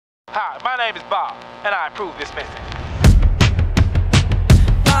Hi, my name is Bob, and I approve this message.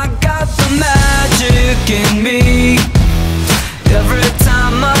 I got the magic in me. Every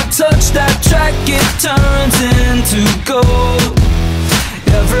time I touch that track, it turns into gold.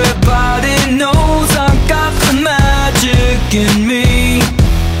 Everybody knows I got the magic in me.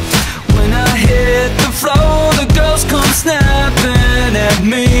 When I hit the floor, the girls come snapping at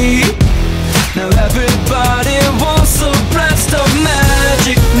me. Now everybody wants a blast of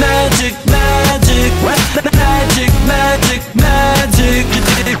magic, magic, magic, magic, magic,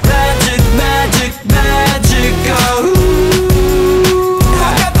 magic, magic, magic, magic, oh.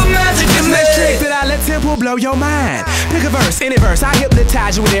 I got the magic in me. Trick that I let tempo blow your mind. Pick a verse, any verse, I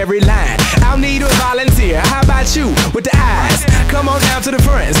hypnotize you with every line. I'll need a volunteer, how about you with the eyes? Come on down to the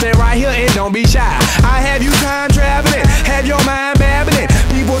front, stay right here and don't be shy. I have you time traveling, have your mind babbling.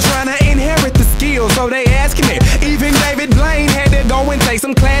 People trying to inherit the skills, so they asking me. Even David Blaine had to go and take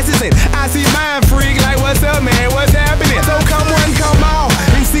some classes, and I see mind freak like, what's up, man, what's